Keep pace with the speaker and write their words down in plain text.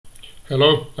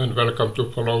Hello and welcome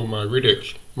to follow my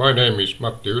videos. My name is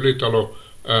Matti Ylitalo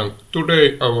and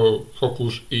today our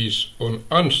focus is on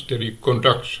unsteady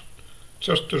conduction.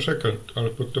 Just a second,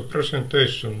 I'll put the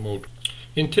presentation mode.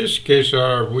 In this case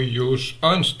we use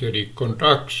unsteady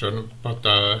conduction but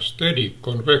steady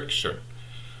convection.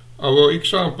 Our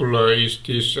example is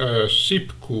this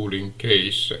ship cooling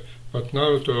case, but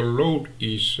now the load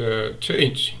is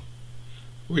changing.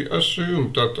 We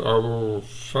assume that our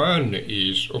fan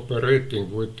is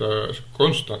operating with a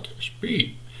constant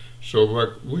speed, so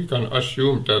we can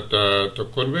assume that the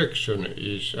convection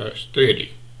is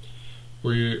steady.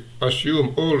 We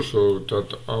assume also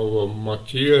that our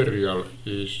material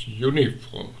is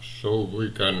uniform, so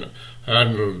we can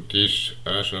handle this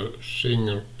as a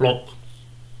single block.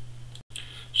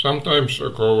 Some time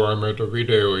ago I made a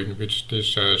video in which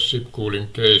this ship cooling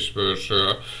case was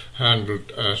handled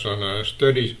as a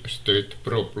steady state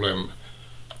problem.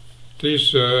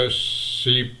 This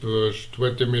ship was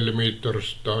 20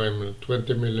 millimeters times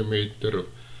 20 millimeter.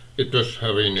 It was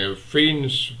having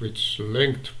fins which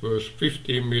length was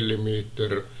 15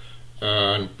 millimeter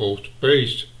and both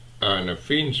base and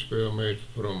fins were made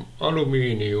from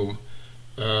aluminium,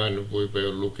 and we were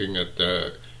looking at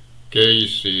the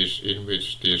cases in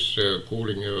which this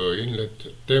cooling inlet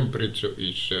temperature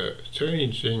is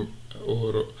changing,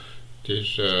 or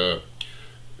this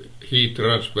heat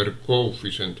transfer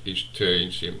coefficient is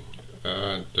changing,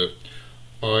 and the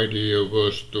idea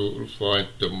was to find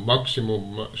the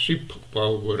maximum ship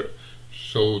power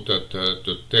so that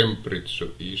the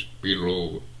temperature is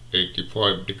below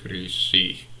 85 degrees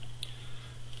C.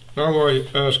 Now I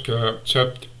ask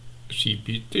chatGPT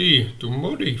to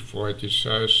modify this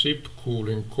ship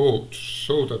cooling code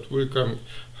so that we can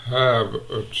have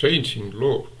a changing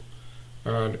load.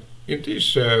 And in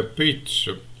this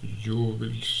picture you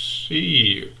will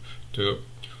see the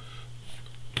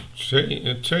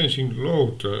changing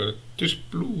load. This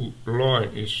blue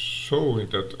line is showing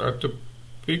that at the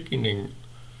beginning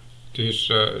this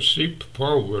ship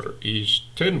power is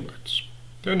 10 watts.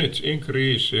 Then it's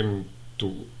increasing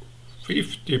to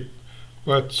 50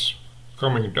 watts,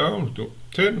 coming down to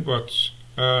 10 watts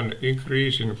and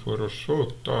increasing for a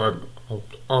short time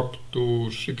up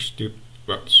to 60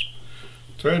 watts.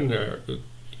 Then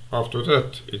after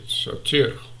that it's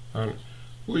 0, and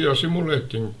we are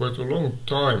simulating quite a long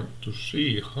time to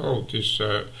see how this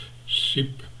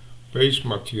ship base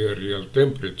material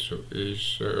temperature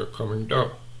is coming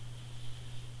down.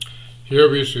 Here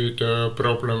we see the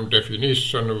problem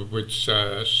definition which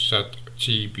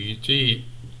chatGPT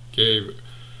gave.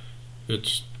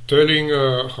 It's telling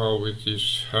how it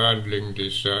is handling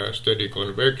this steady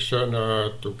convection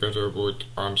together with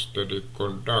unsteady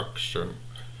conduction.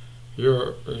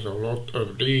 Here is a lot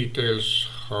of details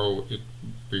how it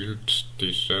builds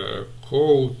this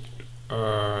code,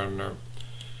 and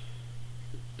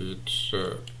it's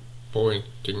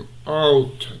pointing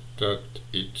out that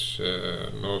it's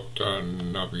not a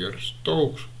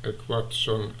Navier-Stokes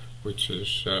equation which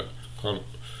is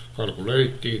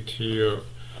calculated here.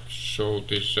 So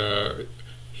this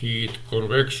heat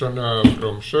convection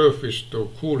from surface to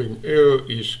cooling air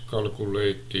is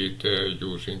calculated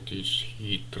using these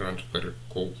heat transfer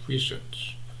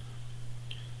coefficients.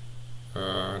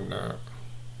 And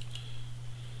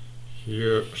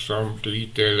here some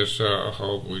details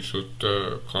how we should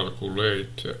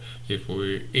calculate. If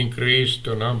we increase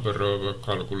the number of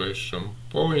calculation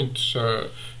points,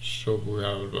 so we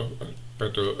have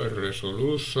better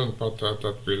resolution, but that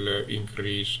will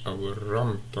increase our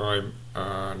runtime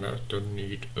and the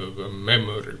need of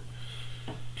memory.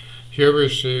 Here we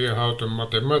see how the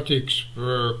mathematics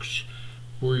works.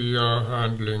 We are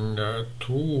handling a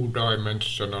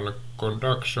two-dimensional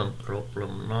conduction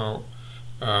problem now,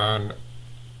 and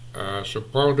as a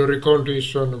boundary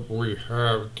condition we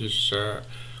have this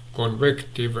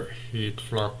convective heat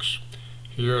flux.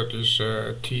 Here this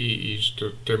T is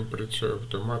the temperature of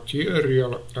the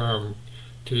material and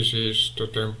this is the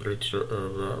temperature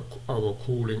of our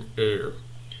cooling air.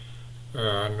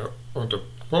 And on the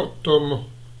bottom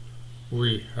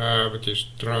we have this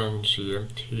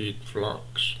transient heat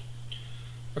flux.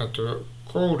 And the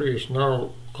code is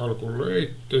now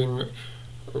calculating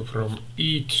from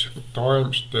each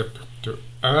time step the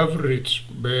average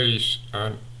base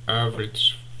and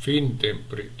average fin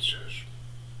temperatures.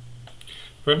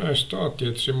 When I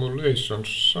started simulations,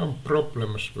 some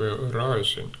problems were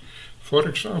arising. For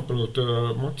example,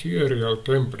 the material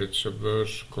temperature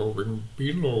was going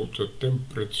below the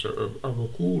temperature of our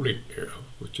cooling air,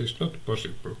 which is not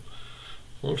possible.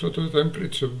 Also the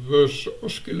temperature was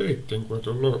oscillating quite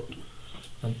a lot.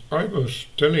 And I was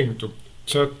telling to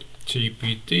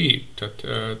ChatGPT that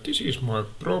this is my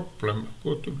problem,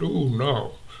 what to do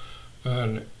now.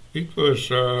 And it was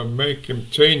making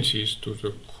changes to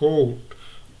the code.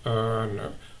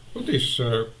 And what is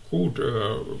good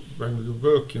when you're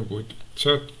working with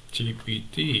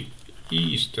ChatGPT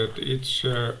is that it's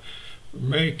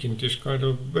making this kind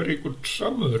of very good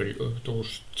summary of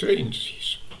those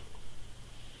changes.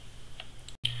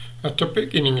 At the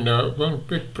beginning, one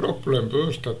big problem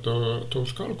was that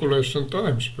those calculation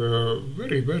times were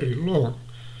very, very long.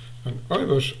 And I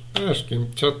was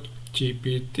asking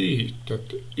ChatGPT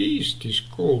that is this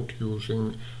code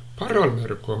using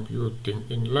parallel computing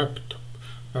in laptop?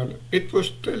 And it was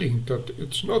telling that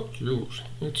it's not using,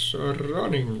 it's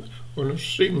running on a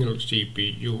single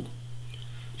CPU.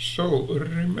 So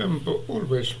remember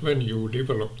always when you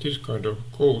develop this kind of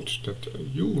codes that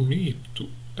you need to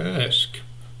ask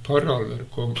parallel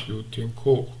computing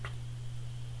code.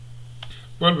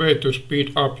 One way to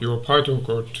speed up your Python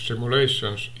code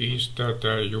simulations is that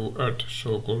you add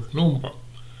so-called number.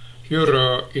 Here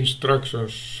are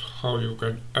instructions how you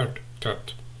can add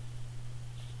that.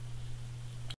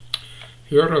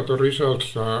 Here are the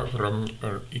results from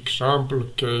an example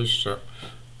case.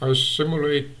 I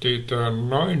simulated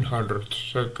 900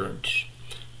 seconds,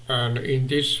 and in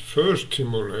this first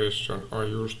simulation I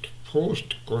used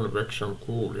post-convection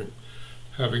cooling,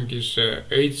 having this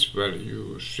H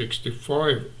value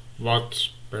 65 watts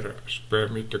per square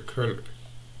meter Kelvin.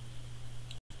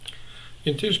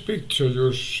 In this picture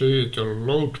you see the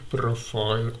load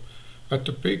profile. At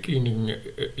the beginning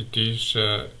it is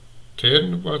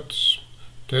 10 watts,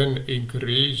 then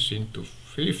increasing to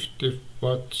 50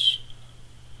 watts,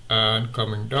 and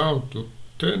coming down to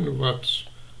 10 watts,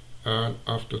 and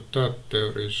after that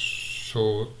there is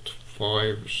short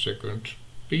 5 seconds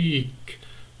peak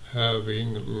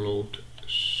having load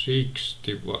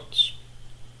 60 watts.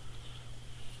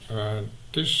 And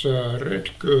this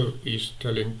red curve is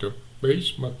telling the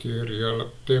base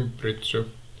material temperature.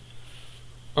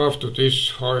 After this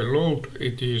high load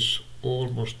it is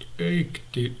almost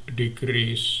 80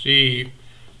 degrees C,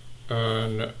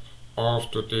 and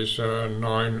after this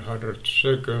 900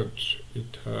 seconds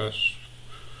it has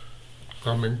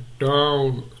coming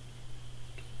down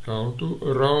to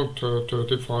around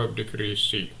 35 degrees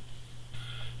C.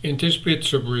 In this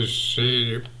picture we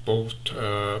see both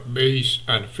base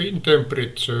and fin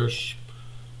temperatures,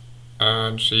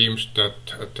 and seems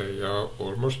that they are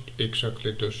almost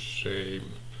exactly the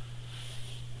same.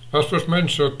 As was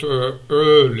mentioned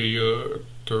earlier,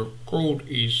 the code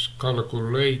is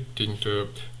calculating the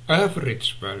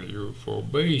average value for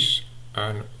base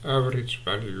and average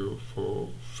value for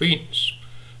fins.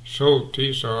 So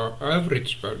these are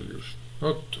average values,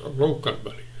 not local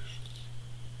values.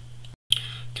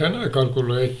 Then I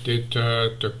calculated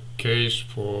the case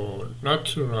for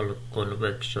natural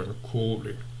convection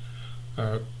cooling.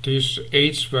 This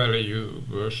H value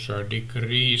was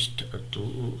decreased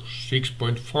to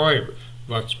 6.5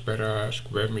 watts per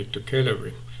square meter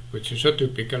Kelvin, which is a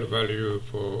typical value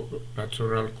for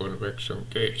natural convection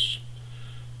case.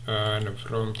 And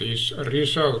from these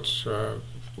results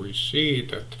we see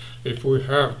that if we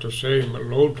have the same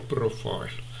load profile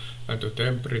and the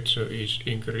temperature is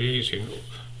increasing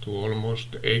to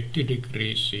almost 80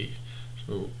 degrees C,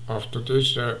 so after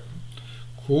this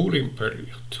cooling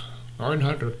period,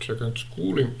 900 seconds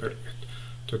cooling period,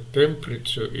 the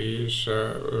temperature is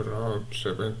around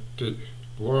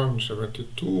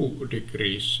 71-72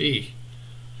 degrees C.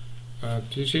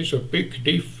 This is a big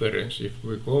difference if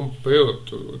we compare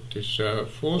to this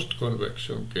forced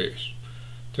convection case.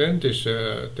 Then this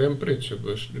temperature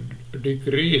was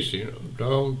decreasing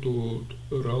down to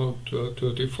around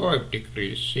 35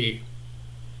 degrees C.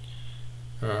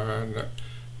 And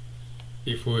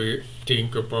if we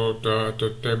think about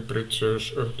the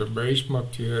temperatures of the base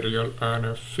material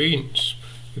and fins,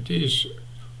 it is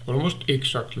almost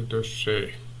exactly the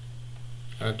same.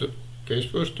 And the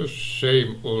case was the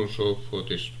same also for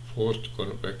this forced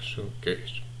convection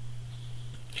case.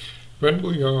 When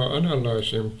we are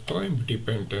analyzing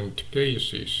time-dependent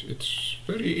cases, it's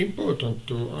very important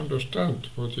to understand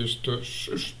what is the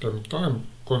system time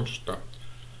constant.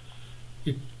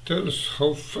 It tells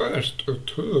how fast a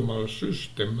thermal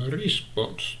system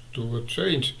responds to a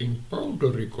change in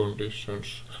boundary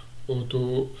conditions or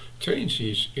to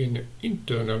changes in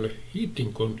internal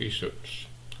heating conditions.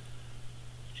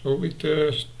 So it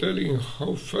is telling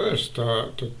how fast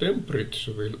the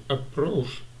temperature will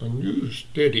approach a new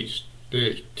steady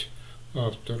state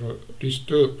after a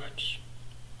disturbance.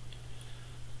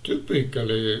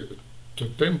 Typically, the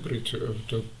temperature of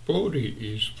the body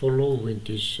is following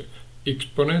this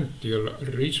exponential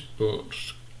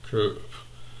response curve.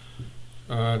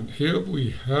 And here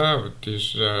we have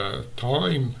this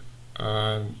time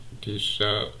and this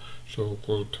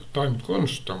so-called time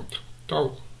constant,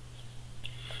 tau.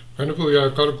 When we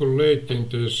are calculating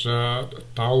this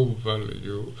tau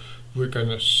value, we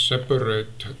can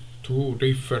separate two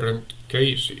different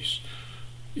cases.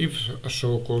 If a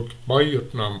so-called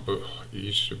Biot number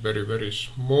is very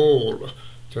small,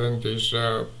 then this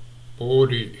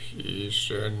body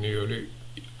is nearly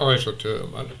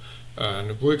isothermal,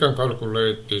 and we can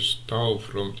calculate this tau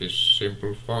from this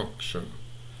simple function.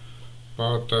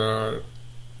 But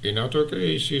in other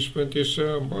cases, when this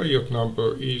Biot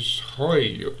number is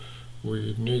high,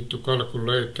 we need to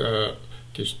calculate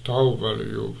this tau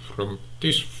value from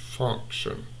this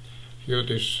function. Here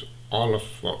this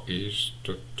alpha is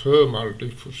the thermal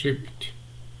diffusivity.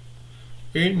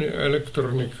 In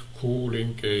electronic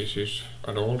cooling cases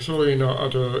and also in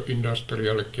other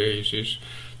industrial cases,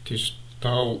 this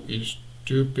tau is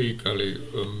typically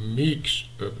a mix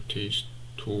of these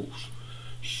two.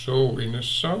 So in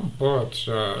some parts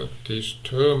this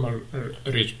thermal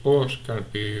response can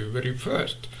be very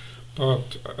fast,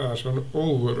 but as an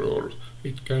overall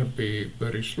it can be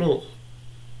very slow.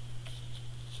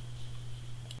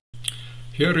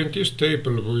 Here in this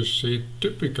table we see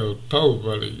typical tau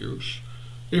values.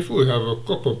 If we have a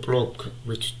copper block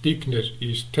which thickness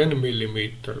is 10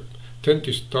 mm, then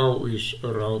this tau is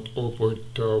around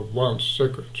 0.1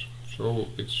 seconds, so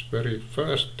it's very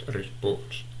fast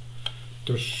response.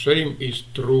 The same is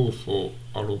true for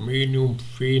aluminium,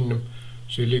 fin,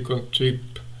 silicon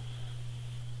chip.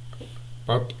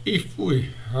 But if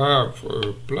we have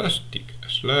a plastic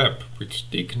slab which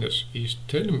thickness is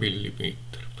 10 mm,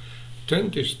 then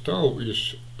this tau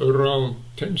is around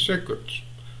 10 seconds,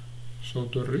 so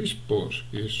the response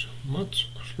is much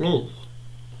slower.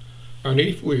 And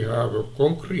if we have a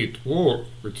concrete wall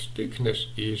which thickness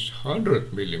is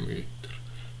 100 mm,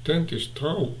 then this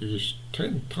tau is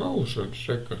 10,000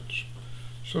 seconds,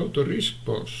 so the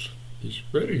response is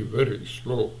very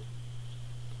slow.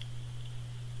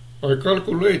 I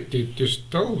calculated this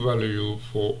tau value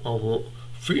for our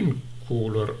fin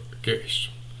cooler case,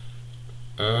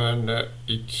 and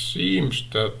it seems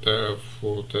that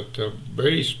for that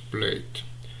base plate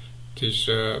this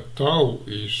tau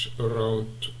is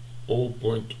around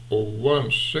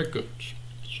 0.01 seconds,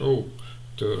 so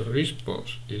the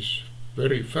response is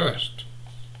very fast.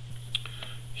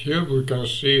 Here we can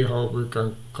see how we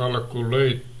can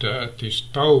calculate this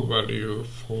tau value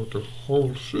for the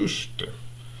whole system.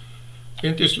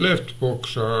 In this left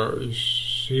box is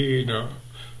seen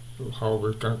how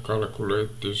we can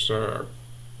calculate this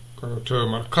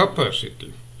thermal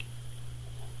capacity,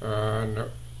 and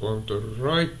on the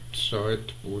right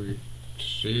side we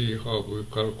see how we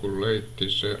calculate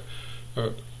this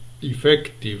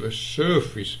effective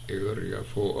surface area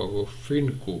for our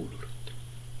fin cooler.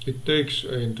 It takes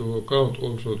into account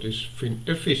also this fin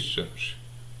efficiency.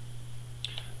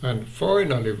 And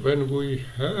finally, when we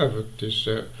have this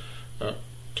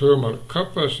thermal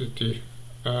capacity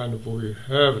and we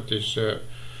have this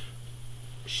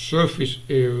surface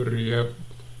area,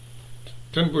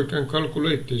 then we can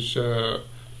calculate this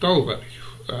tau value.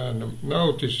 And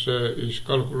now this is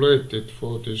calculated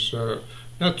for this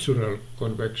natural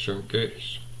convection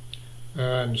case,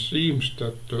 and seems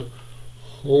that the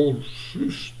whole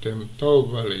system tau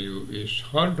value is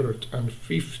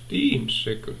 115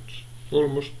 seconds,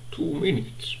 almost 2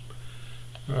 minutes.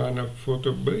 And for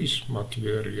the base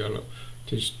material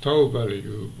this tau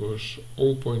value was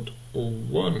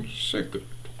 0.01 second,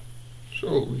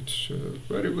 so it's a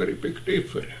very big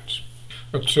difference.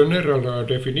 A general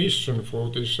definition for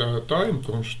this time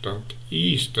constant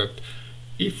is that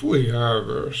if we have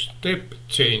a step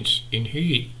change in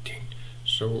heating,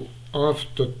 so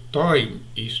after time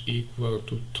is equal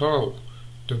to tau,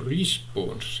 the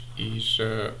response is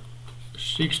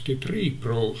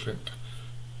 63%.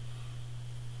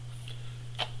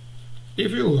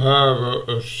 If you have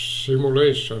a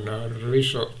simulation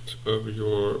result of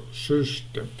your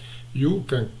system, you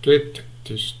can get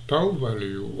this tau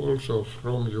value also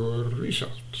from your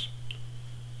results.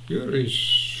 Here is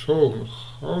shown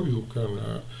how you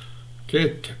can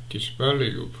get this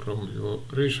value from your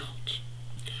results.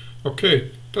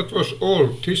 Okay, that was all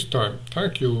this time.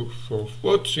 Thank you for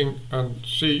watching and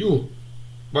see you.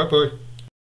 Bye bye.